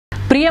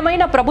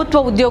ప్రియమైన ప్రభుత్వ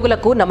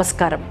ఉద్యోగులకు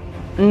నమస్కారం.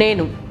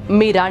 నేను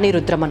మీ రాణి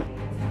రుద్రమను.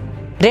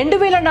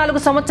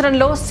 2004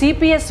 సంవత్సరంలో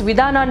సిపిఎస్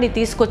విధానాన్ని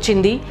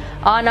తీసుకొచ్చింది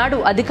ఆనాడు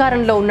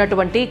అధికారంలో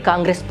ఉన్నటువంటి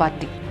కాంగ్రెస్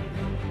పార్టీ.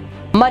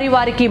 మరి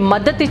వారికి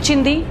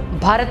మద్దతిచ్చింది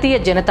భారతీయ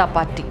జనతా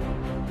పార్టీ.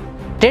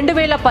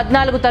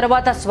 2014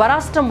 తర్వాత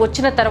స్వరాష్ట్రం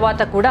వచ్చిన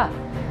తర్వాత కూడా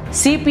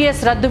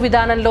సిపిఎస్ రద్దు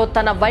విధానంలో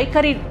తన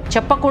వైఖరి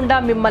చెప్పకుండా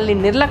మిమ్మల్ని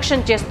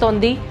నిర్లక్ష్యం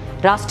చేస్తోంది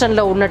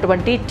రాష్ట్రంలో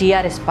ఉన్నటువంటి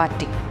టీఆర్ఎస్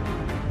పార్టీ.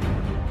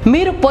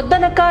 మీరు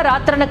పొద్దనక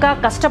రాత్రనక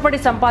కష్టపడి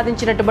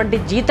సంపాదించినటువంటి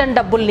జీతం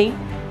డబ్బుల్ని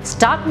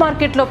స్టాక్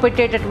మార్కెట్లో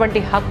పెట్టేటటువంటి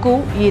హక్కు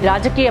ఈ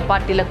రాజకీయ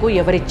పార్టీలకు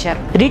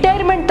ఎవరిచ్చారు?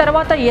 రిటైర్మెంట్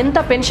తర్వాత ఎంత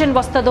పెన్షన్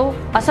వస్తుందో,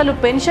 అసలు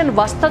పెన్షన్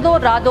వస్తుందో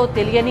రాదో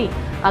తెలియని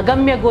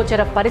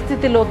అగమ్యగోచర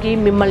పరిస్థితిలోకి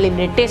మిమ్మల్ని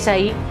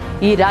నెట్టేశాయి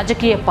ఈ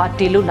రాజకీయ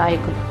పార్టీలు,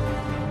 నాయకులు.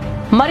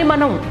 మరి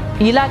మనం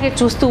ఇలాగే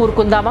చూస్తూ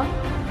ఊరుకుందామా?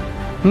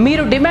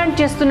 మీరు డిమాండ్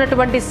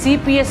చేస్తున్నటువంటి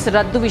సిపిఎస్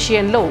రద్దు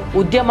విషయంలో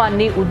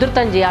ఉద్యమాన్ని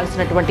ఉధృతం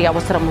చేయాల్సినటువంటి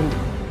అవసరం ఉంది.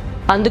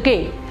 అందుకే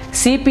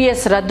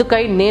సిపిఎస్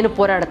రద్దుకై నేను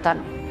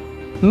పోరాడతాను.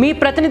 మీ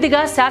ప్రతినిధిగా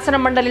శాసన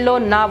మండలిలో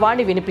నా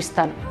వాణి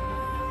వినిపిస్తాను.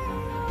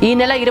 ఈ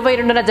నెల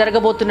 22న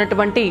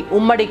జరగబోతున్నటువంటి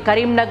ఉమ్మడి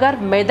కరీంనగర్,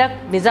 మెదక్,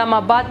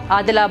 నిజామాబాద్,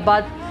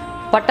 ఆదిలాబాద్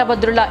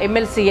పట్టభద్రుల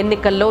ఎమ్మెల్సీ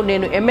ఎన్నికల్లో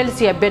నేను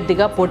ఎమ్మెల్సీ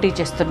అభ్యర్థిగా పోటీ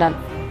చేస్తున్నాను.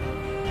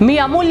 మీ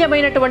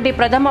అమూల్యమైనటువంటి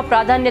ప్రథమ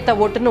ప్రాధాన్యత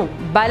ఓటును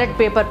బ్యాలెట్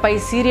పేపర్పై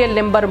సీరియల్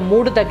నెంబర్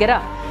 3 దగ్గర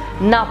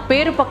నా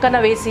పేరు పక్కన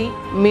వేసి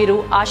మీరు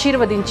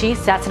ఆశీర్వదించి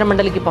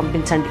శాసనమండలికి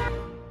పంపించండి.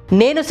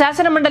 నేను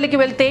శాసనమండలికి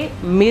వెళ్తే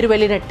మీరు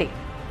వెళ్ళినట్టే.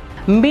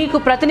 మీకు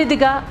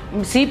ప్రతినిధిగా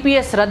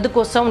సిపిఎస్ రద్దు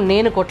కోసం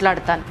నేను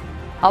కొట్లాడతాను.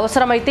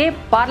 అవసరమైతే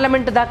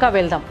పార్లమెంటు దాకా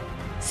వెళ్దాం.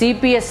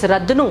 సిపిఎస్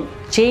రద్దును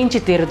చేయించి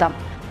తీరుదాం.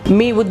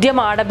 మీ ఉద్యమ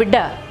ఆడబిడ్డ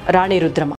రాణి రుద్రమ.